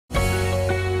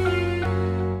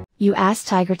You ask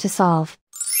Tiger to solve.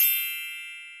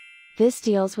 This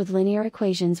deals with linear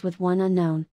equations with one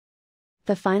unknown.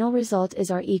 The final result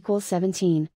is r equals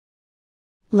 17.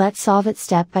 Let's solve it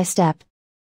step by step.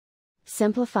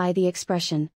 Simplify the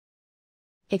expression.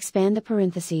 Expand the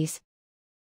parentheses.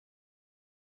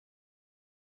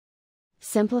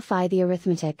 Simplify the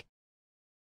arithmetic.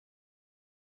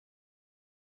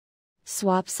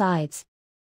 Swap sides.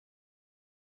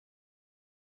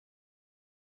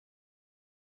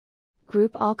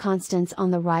 Group all constants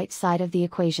on the right side of the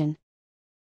equation.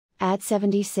 Add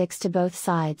 76 to both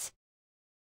sides.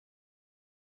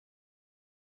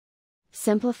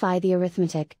 Simplify the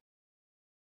arithmetic.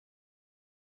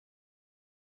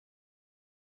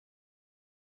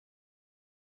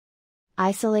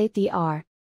 Isolate the r.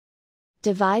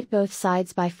 Divide both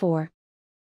sides by 4.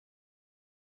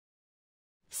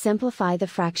 Simplify the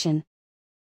fraction.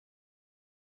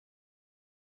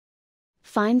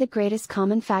 Find the greatest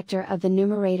common factor of the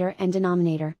numerator and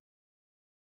denominator.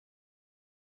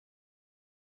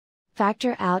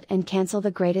 Factor out and cancel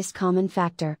the greatest common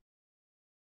factor.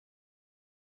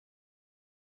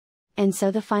 And so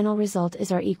the final result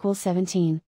is r equals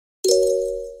 17.